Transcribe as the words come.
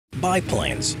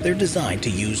Biplanes, they're designed to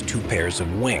use two pairs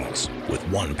of wings, with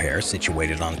one pair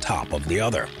situated on top of the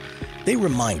other. They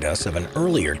remind us of an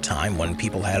earlier time when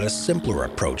people had a simpler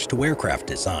approach to aircraft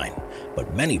design,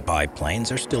 but many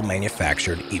biplanes are still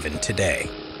manufactured even today.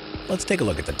 Let's take a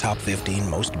look at the top 15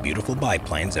 most beautiful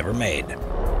biplanes ever made.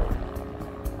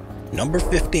 Number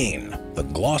 15. The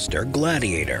Gloucester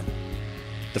Gladiator.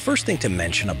 The first thing to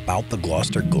mention about the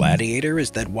Gloucester Gladiator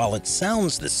is that while it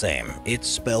sounds the same, it's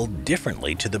spelled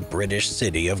differently to the British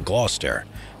city of Gloucester.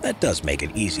 That does make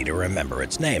it easy to remember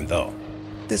its name, though.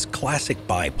 This classic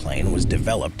biplane was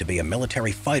developed to be a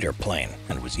military fighter plane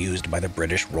and was used by the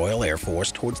British Royal Air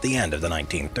Force towards the end of the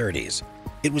 1930s.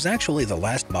 It was actually the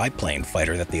last biplane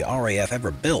fighter that the RAF ever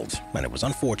built, and it was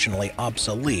unfortunately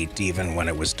obsolete even when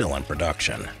it was still in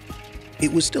production.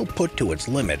 It was still put to its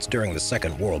limits during the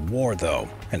Second World War, though.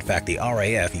 In fact, the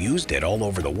RAF used it all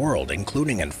over the world,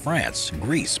 including in France,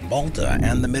 Greece, Malta,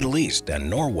 and the Middle East and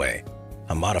Norway.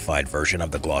 A modified version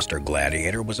of the Gloucester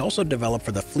Gladiator was also developed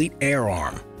for the Fleet Air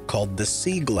Arm, called the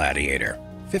Sea Gladiator.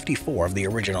 54 of the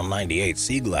original 98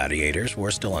 Sea Gladiators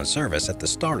were still in service at the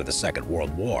start of the Second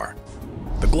World War.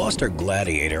 The Gloucester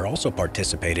Gladiator also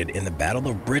participated in the Battle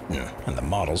of Britain, and the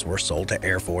models were sold to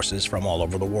air forces from all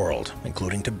over the world,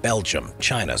 including to Belgium,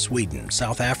 China, Sweden,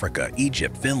 South Africa,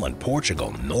 Egypt, Finland,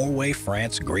 Portugal, Norway,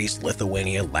 France, Greece,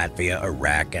 Lithuania, Latvia,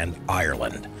 Iraq, and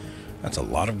Ireland. That's a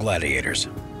lot of gladiators.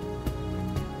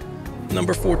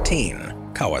 Number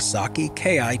 14. Kawasaki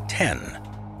Ki-10.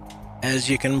 As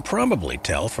you can probably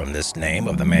tell from this name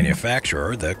of the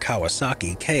manufacturer, the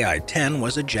Kawasaki Ki-10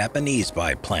 was a Japanese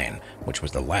biplane, which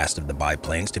was the last of the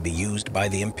biplanes to be used by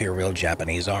the Imperial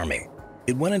Japanese Army.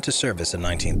 It went into service in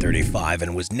 1935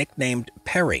 and was nicknamed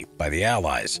Perry by the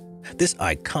Allies. This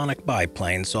iconic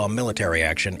biplane saw military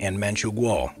action in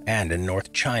Manchukuo and in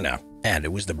North China, and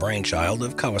it was the brainchild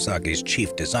of Kawasaki's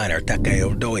chief designer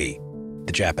Takeo Doi.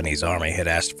 The Japanese Army had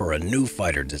asked for a new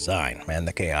fighter design, and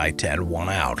the Ki-10 won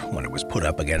out when it was put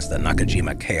up against the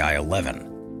Nakajima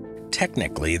Ki-11.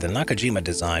 Technically, the Nakajima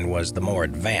design was the more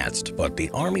advanced, but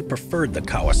the Army preferred the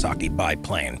Kawasaki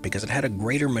biplane because it had a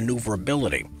greater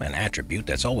maneuverability, an attribute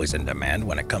that's always in demand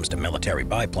when it comes to military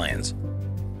biplanes.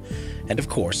 And of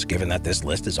course, given that this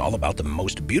list is all about the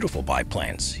most beautiful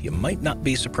biplanes, you might not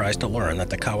be surprised to learn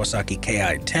that the Kawasaki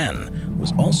Ki-10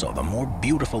 was also the more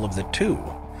beautiful of the two.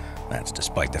 That's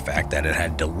despite the fact that it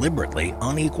had deliberately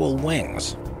unequal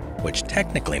wings, which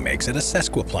technically makes it a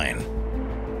sesquiplane.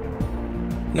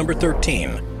 Number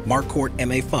 13. Marquardt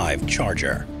MA5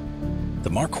 Charger. The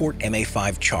Marquardt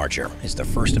MA5 Charger is the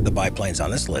first of the biplanes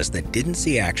on this list that didn't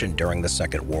see action during the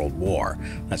Second World War.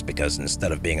 That's because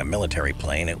instead of being a military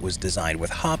plane, it was designed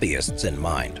with hobbyists in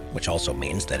mind, which also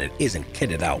means that it isn't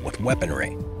kitted out with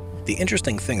weaponry. The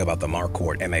interesting thing about the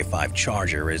Marquardt MA5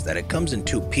 Charger is that it comes in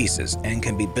two pieces and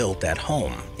can be built at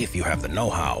home if you have the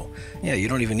know-how. Yeah, you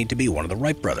don't even need to be one of the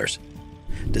Wright brothers.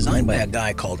 Designed by a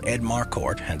guy called Ed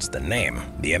Marquardt, hence the name,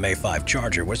 the MA5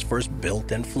 Charger was first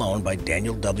built and flown by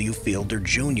Daniel W. Fielder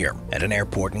Jr. at an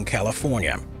airport in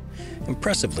California.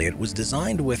 Impressively, it was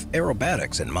designed with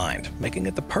aerobatics in mind, making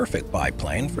it the perfect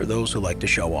biplane for those who like to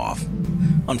show off.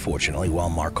 Unfortunately, while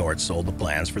Marquardt sold the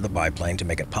plans for the biplane to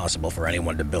make it possible for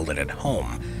anyone to build it at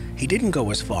home, he didn't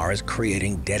go as far as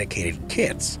creating dedicated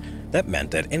kits. That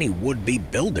meant that any would-be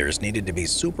builders needed to be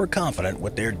super confident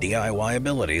with their DIY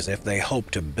abilities if they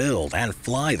hoped to build and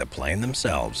fly the plane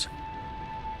themselves.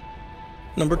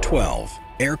 Number 12.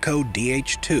 Airco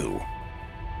DH-2.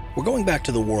 We're going back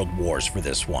to the World Wars for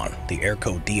this one. The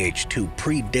Airco DH-2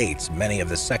 predates many of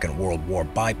the Second World War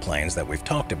biplanes that we've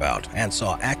talked about and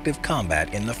saw active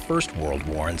combat in the First World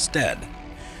War instead.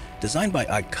 Designed by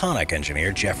iconic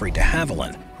engineer Geoffrey de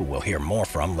Havilland, who we'll hear more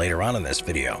from later on in this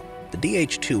video, the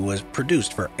DH-2 was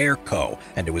produced for Airco,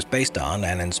 and it was based on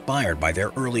and inspired by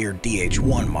their earlier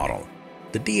DH-1 model.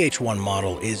 The DH-1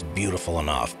 model is beautiful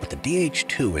enough, but the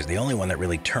DH-2 is the only one that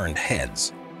really turned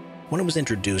heads. When it was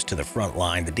introduced to the front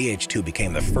line, the DH-2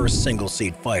 became the first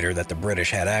single-seat fighter that the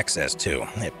British had access to.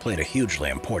 It played a hugely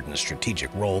important strategic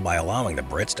role by allowing the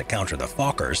Brits to counter the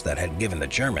Fokkers that had given the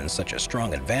Germans such a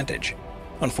strong advantage.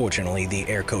 Unfortunately, the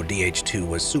Airco DH-2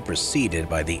 was superseded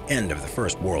by the end of the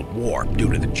First World War due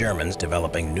to the Germans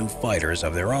developing new fighters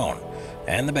of their own.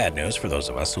 And the bad news for those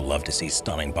of us who love to see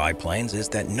stunning biplanes is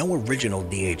that no original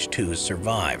DH-2s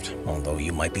survived, although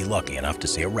you might be lucky enough to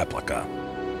see a replica.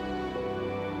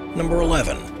 Number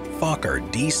 11. Fokker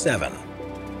D7.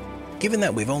 Given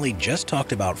that we've only just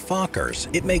talked about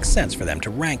Fokkers, it makes sense for them to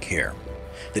rank here.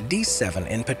 The D7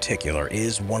 in particular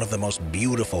is one of the most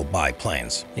beautiful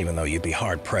biplanes, even though you'd be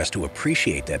hard-pressed to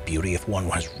appreciate that beauty if one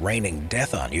was raining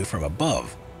death on you from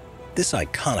above. This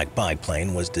iconic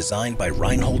biplane was designed by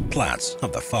Reinhold Platz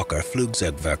of the Fokker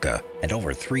Flugzeugwerke, and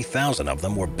over 3,000 of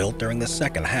them were built during the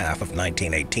second half of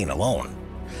 1918 alone.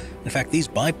 In fact, these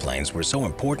biplanes were so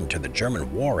important to the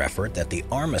German war effort that the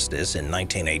armistice in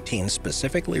 1918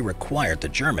 specifically required the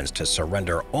Germans to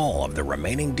surrender all of the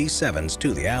remaining D-7s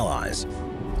to the Allies.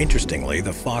 Interestingly,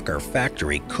 the Fokker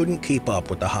factory couldn't keep up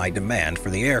with the high demand for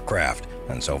the aircraft,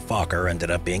 and so Fokker ended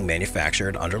up being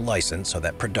manufactured under license so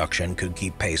that production could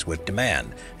keep pace with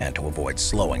demand and to avoid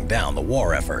slowing down the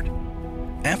war effort.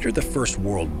 After the First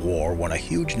World War, when a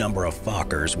huge number of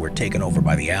Fokkers were taken over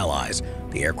by the Allies,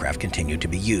 the aircraft continued to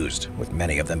be used, with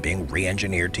many of them being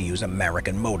re-engineered to use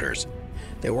American motors.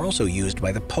 They were also used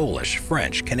by the Polish,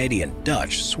 French, Canadian,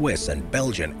 Dutch, Swiss, and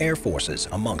Belgian air forces,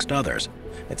 amongst others.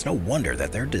 It's no wonder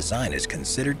that their design is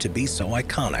considered to be so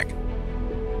iconic.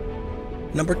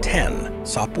 Number 10.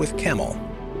 Sopwith Camel.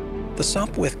 The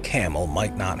Sopwith Camel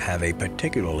might not have a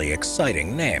particularly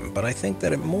exciting name, but I think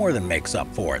that it more than makes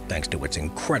up for it thanks to its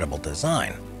incredible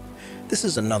design. This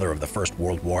is another of the First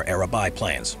World War era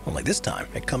biplanes, only this time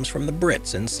it comes from the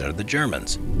Brits instead of the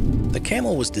Germans. The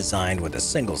Camel was designed with a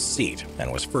single seat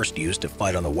and was first used to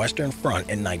fight on the Western Front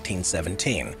in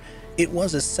 1917. It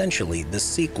was essentially the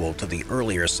sequel to the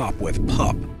earlier Sopwith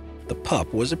Pup. The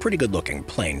Pup was a pretty good-looking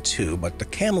plane too, but the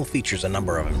Camel features a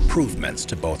number of improvements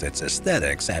to both its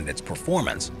aesthetics and its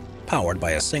performance. Powered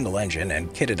by a single engine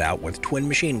and kitted out with twin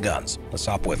machine guns, the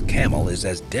Sopwith Camel is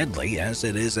as deadly as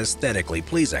it is aesthetically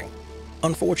pleasing.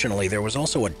 Unfortunately, there was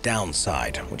also a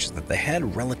downside, which is that they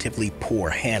had relatively poor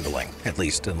handling, at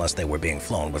least unless they were being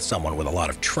flown with someone with a lot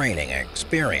of training and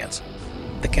experience.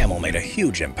 The Camel made a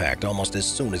huge impact almost as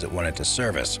soon as it went into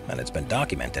service, and it's been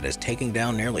documented as taking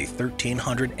down nearly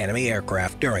 1,300 enemy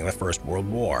aircraft during the First World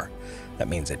War. That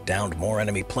means it downed more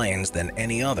enemy planes than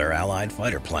any other Allied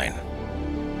fighter plane.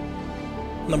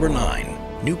 Number 9.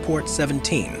 Nieuport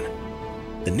 17.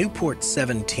 The Nieuport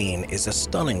 17 is a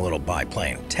stunning little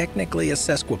biplane, technically a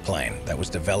sesquiplane, that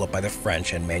was developed by the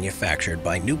French and manufactured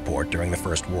by Nieuport during the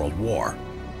First World War.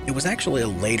 It was actually a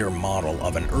later model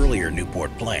of an earlier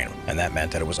Nieuport plane, and that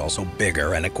meant that it was also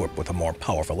bigger and equipped with a more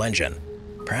powerful engine.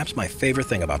 Perhaps my favorite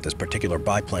thing about this particular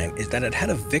biplane is that it had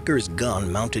a Vickers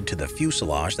gun mounted to the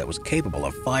fuselage that was capable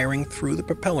of firing through the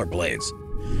propeller blades.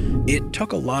 It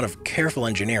took a lot of careful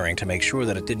engineering to make sure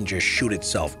that it didn't just shoot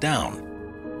itself down.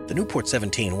 The Nieuport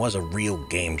 17 was a real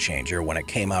game changer when it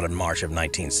came out in March of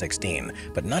 1916,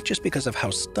 but not just because of how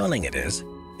stunning it is.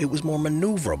 It was more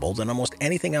maneuverable than almost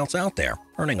anything else out there,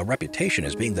 earning a reputation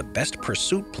as being the best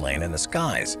pursuit plane in the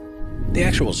skies. The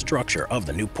actual structure of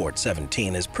the Nieuport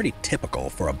 17 is pretty typical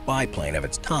for a biplane of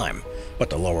its time, but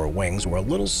the lower wings were a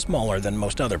little smaller than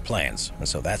most other planes, and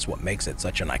so that's what makes it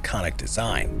such an iconic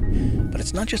design. But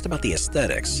it's not just about the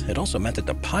aesthetics, it also meant that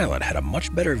the pilot had a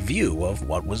much better view of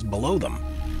what was below them.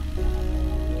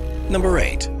 Number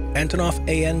 8. Antonov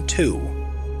AN-2.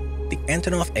 The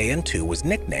Antonov AN-2 was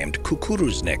nicknamed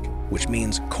Kukuruznik, which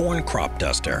means corn crop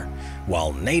duster,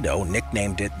 while NATO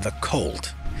nicknamed it the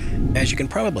Colt. As you can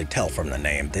probably tell from the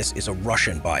name, this is a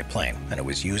Russian biplane, and it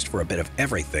was used for a bit of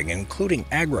everything, including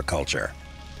agriculture.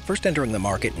 First entering the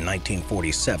market in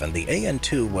 1947, the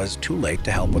AN-2 was too late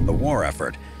to help with the war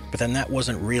effort, but then that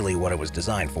wasn't really what it was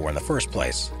designed for in the first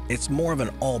place. It's more of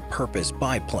an all-purpose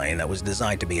biplane that was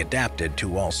designed to be adapted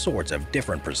to all sorts of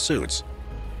different pursuits.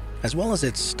 As well as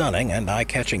its stunning and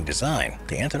eye-catching design,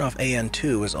 the Antonov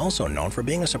AN-2 is also known for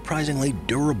being a surprisingly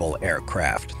durable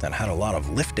aircraft that had a lot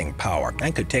of lifting power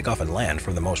and could take off and land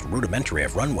from the most rudimentary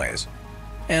of runways.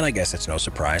 And I guess it's no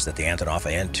surprise that the Antonov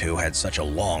AN-2 had such a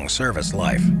long service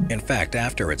life. In fact,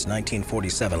 after its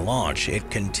 1947 launch, it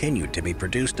continued to be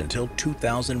produced until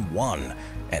 2001,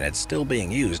 and it's still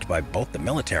being used by both the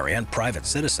military and private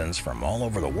citizens from all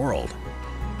over the world.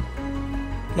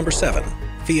 Number 7.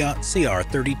 Fiat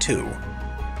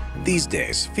CR32. These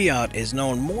days, Fiat is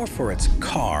known more for its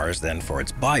cars than for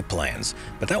its biplanes,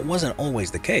 but that wasn't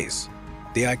always the case.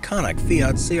 The iconic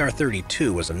Fiat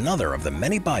CR32 was another of the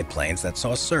many biplanes that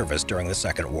saw service during the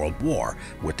Second World War,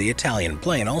 with the Italian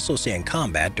plane also seeing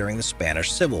combat during the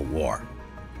Spanish Civil War.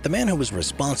 The man who was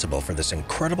responsible for this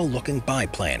incredible-looking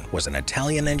biplane was an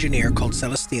Italian engineer called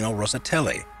Celestino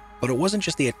Rosatelli. But it wasn't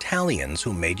just the Italians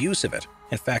who made use of it.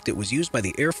 In fact, it was used by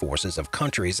the air forces of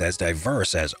countries as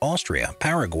diverse as Austria,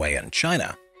 Paraguay, and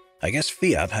China. I guess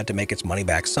Fiat had to make its money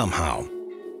back somehow.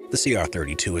 The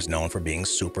CR32 is known for being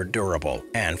super durable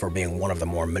and for being one of the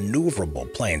more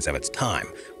maneuverable planes of its time,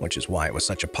 which is why it was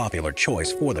such a popular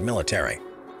choice for the military.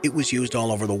 It was used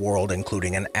all over the world,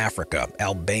 including in Africa,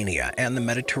 Albania, and the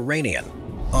Mediterranean.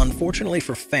 Unfortunately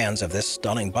for fans of this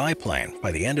stunning biplane,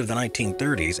 by the end of the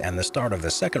 1930s and the start of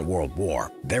the Second World War,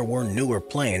 there were newer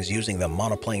planes using the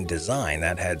monoplane design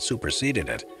that had superseded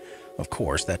it. Of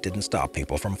course, that didn't stop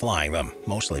people from flying them,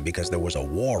 mostly because there was a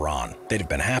war on. They'd have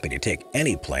been happy to take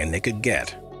any plane they could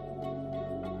get.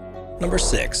 Number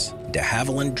 6. De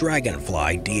Havilland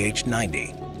Dragonfly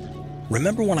DH-90.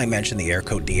 Remember when I mentioned the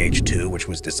Airco DH-2, which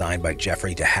was designed by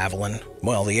Geoffrey de Havilland?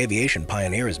 Well, the aviation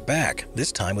pioneer is back,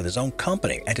 this time with his own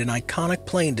company and an iconic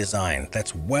plane design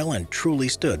that's well and truly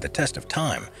stood the test of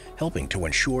time, helping to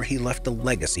ensure he left a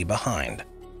legacy behind.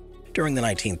 During the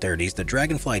 1930s, the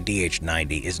Dragonfly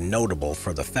DH-90 is notable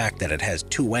for the fact that it has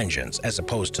two engines, as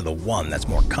opposed to the one that's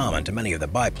more common to many of the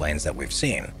biplanes that we've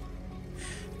seen.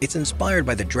 It's inspired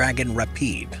by the Dragon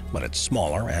Rapide, but it's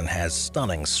smaller and has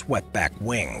stunning swept-back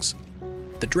wings.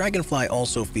 The Dragonfly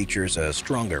also features a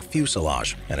stronger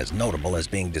fuselage and is notable as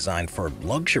being designed for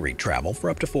luxury travel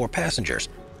for up to 4 passengers.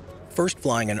 First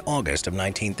flying in August of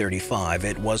 1935,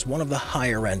 it was one of the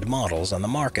higher-end models on the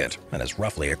market and is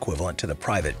roughly equivalent to the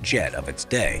private jet of its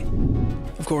day.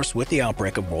 Of course, with the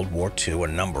outbreak of World War II, a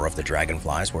number of the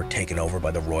Dragonflies were taken over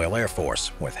by the Royal Air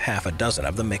Force, with half a dozen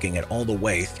of them making it all the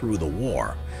way through the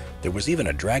war. There was even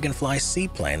a Dragonfly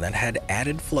seaplane that had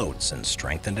added floats and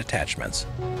strengthened attachments.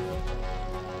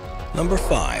 Number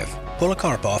 5.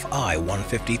 Polikarpov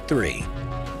I-153.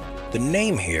 The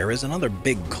name here is another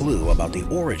big clue about the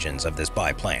origins of this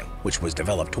biplane, which was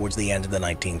developed towards the end of the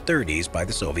 1930s by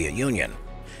the Soviet Union.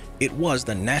 It was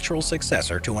the natural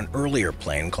successor to an earlier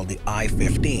plane called the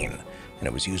I-15, and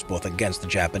it was used both against the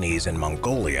Japanese in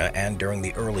Mongolia and during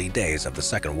the early days of the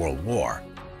Second World War.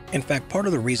 In fact, part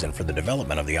of the reason for the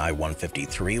development of the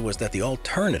I-153 was that the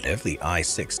alternative, the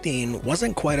I-16,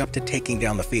 wasn't quite up to taking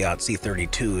down the Fiat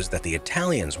C-32s that the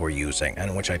Italians were using,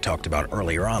 and which I talked about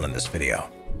earlier on in this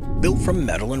video. Built from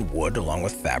metal and wood along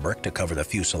with fabric to cover the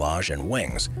fuselage and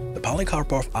wings, the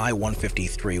Polikarpov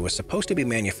I-153 was supposed to be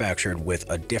manufactured with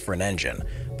a different engine,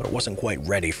 but it wasn't quite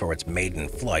ready for its maiden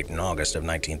flight in August of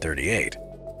 1938.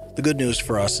 The good news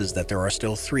for us is that there are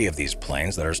still 3 of these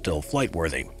planes that are still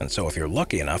flight-worthy, and so if you're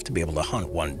lucky enough to be able to hunt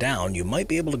one down, you might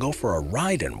be able to go for a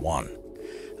ride in one.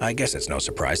 I guess it's no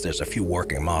surprise there's a few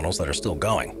working models that are still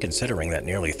going, considering that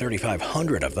nearly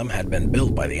 3,500 of them had been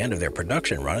built by the end of their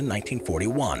production run in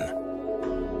 1941.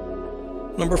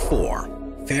 Number 4.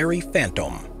 Fairey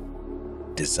Phantom.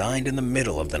 Designed in the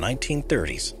middle of the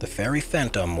 1930s, the Fairey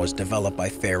Phantom was developed by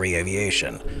Fairey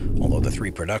Aviation, although the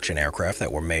 3 production aircraft that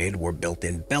were made were built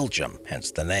in Belgium, hence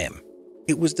the name.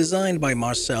 It was designed by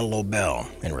Marcel Lobel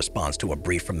in response to a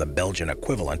brief from the Belgian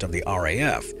equivalent of the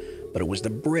RAF, but it was the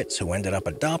Brits who ended up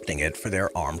adopting it for their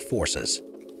armed forces.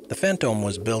 The Phantom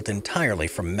was built entirely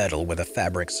from metal with a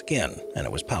fabric skin, and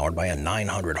it was powered by a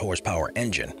 900 horsepower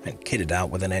engine and kitted out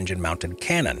with an engine-mounted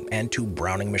cannon and 2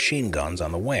 Browning machine guns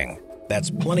on the wing. That's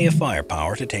plenty of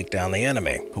firepower to take down the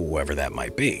enemy, whoever that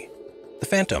might be. The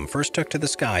Phantom first took to the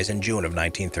skies in June of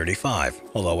 1935,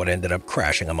 although it ended up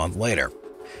crashing a month later.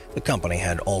 The company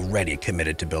had already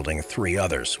committed to building 3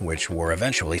 others, which were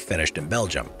eventually finished in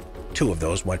Belgium. 2 of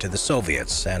those went to the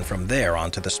Soviets, and from there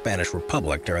on to the Spanish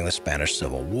Republic during the Spanish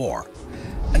Civil War.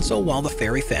 And so while the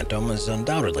Fairey Phantom is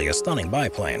undoubtedly a stunning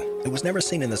biplane, it was never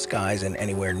seen in the skies in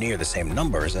anywhere near the same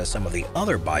numbers as some of the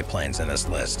other biplanes in this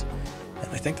list.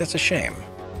 And I think that's a shame.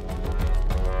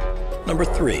 Number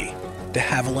 3. De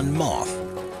Havilland Moth.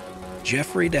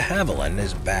 Geoffrey de Havilland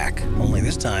is back, only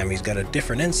this time he's got a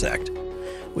different insect.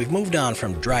 We've moved on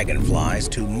from dragonflies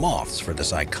to moths for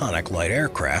this iconic light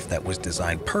aircraft that was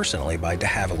designed personally by de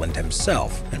Havilland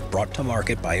himself and brought to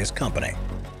market by his company.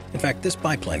 In fact, this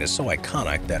biplane is so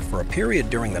iconic that for a period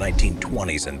during the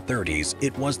 1920s and 30s,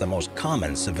 it was the most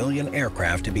common civilian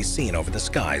aircraft to be seen over the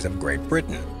skies of Great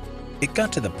Britain. It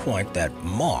got to the point that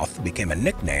Moth became a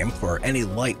nickname for any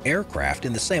light aircraft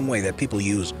in the same way that people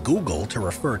use Google to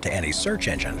refer to any search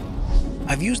engine.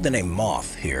 I've used the name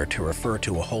Moth here to refer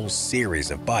to a whole series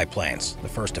of biplanes, the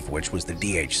first of which was the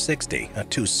DH-60, a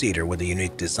 2-seater with a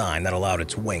unique design that allowed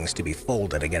its wings to be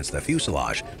folded against the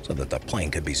fuselage so that the plane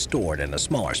could be stored in a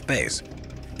smaller space.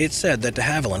 It's said that de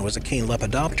Havilland was a keen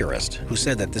lepidopterist who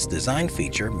said that this design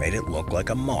feature made it look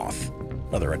like a moth.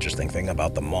 Another interesting thing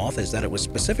about the Moth is that it was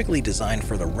specifically designed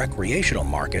for the recreational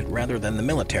market rather than the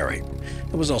military.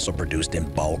 It was also produced in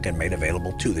bulk and made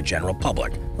available to the general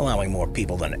public, allowing more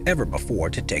people than ever before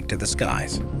to take to the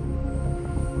skies.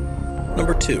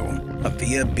 Number 2.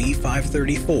 Avia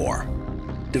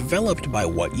B534. Developed by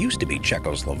what used to be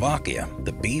Czechoslovakia,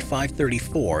 the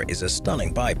B534 is a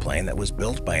stunning biplane that was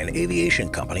built by an aviation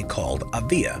company called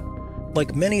Avia.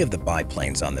 Like many of the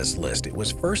biplanes on this list, it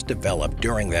was first developed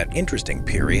during that interesting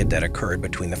period that occurred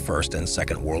between the First and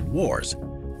Second World Wars.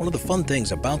 One of the fun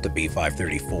things about the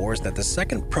B534 is that the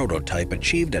second prototype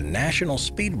achieved a national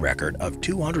speed record of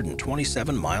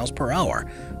 227 miles per hour,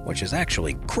 which is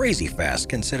actually crazy fast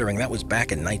considering that was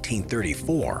back in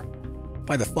 1934.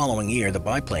 By the following year, the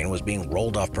biplane was being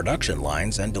rolled off production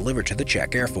lines and delivered to the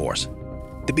Czech Air Force.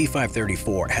 The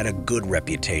B534 had a good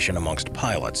reputation amongst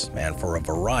pilots, and for a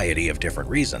variety of different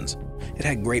reasons. It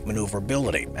had great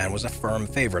maneuverability and was a firm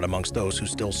favorite amongst those who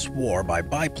still swore by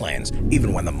biplanes,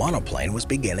 even when the monoplane was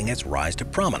beginning its rise to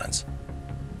prominence.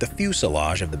 The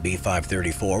fuselage of the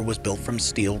B534 was built from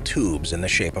steel tubes in the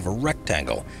shape of a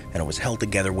rectangle, and it was held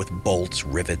together with bolts,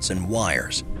 rivets, and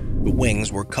wires. The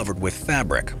wings were covered with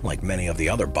fabric, like many of the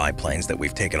other biplanes that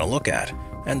we've taken a look at,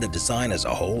 and the design as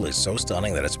a whole is so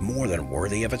stunning that it's more than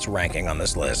worthy of its ranking on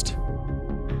this list.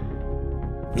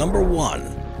 Number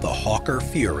 1. The Hawker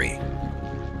Fury.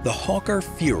 The Hawker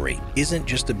Fury isn't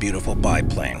just a beautiful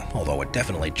biplane, although it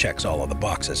definitely checks all of the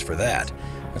boxes for that.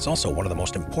 It's also one of the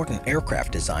most important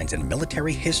aircraft designs in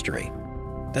military history.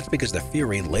 That's because the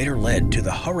Fury later led to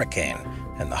the Hurricane,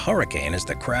 and the Hurricane is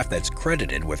the craft that's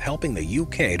credited with helping the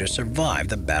UK to survive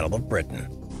the Battle of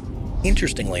Britain.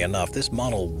 Interestingly enough, this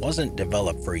model wasn't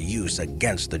developed for use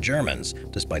against the Germans,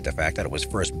 despite the fact that it was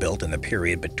first built in the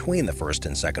period between the First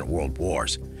and Second World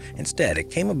Wars. Instead, it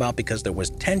came about because there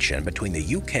was tension between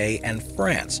the UK and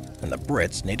France, and the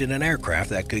Brits needed an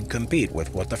aircraft that could compete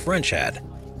with what the French had.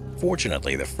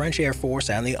 Fortunately, the French Air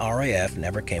Force and the RAF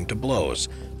never came to blows,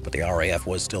 but the RAF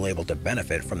was still able to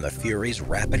benefit from the Fury's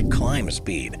rapid climb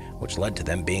speed, which led to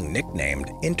them being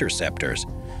nicknamed Interceptors.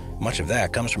 Much of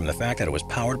that comes from the fact that it was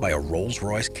powered by a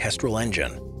Rolls-Royce Kestrel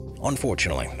engine.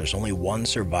 Unfortunately, there's only one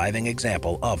surviving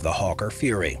example of the Hawker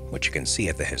Fury, which you can see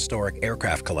at the Historic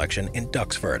Aircraft Collection in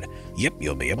Duxford. Yep,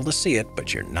 you'll be able to see it,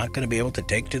 but you're not going to be able to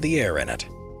take to the air in it.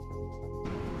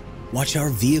 Watch our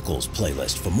Vehicles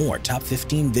playlist for more top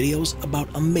 15 videos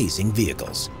about amazing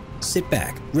vehicles. Sit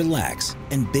back, relax,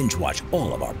 and binge watch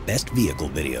all of our best vehicle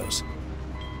videos.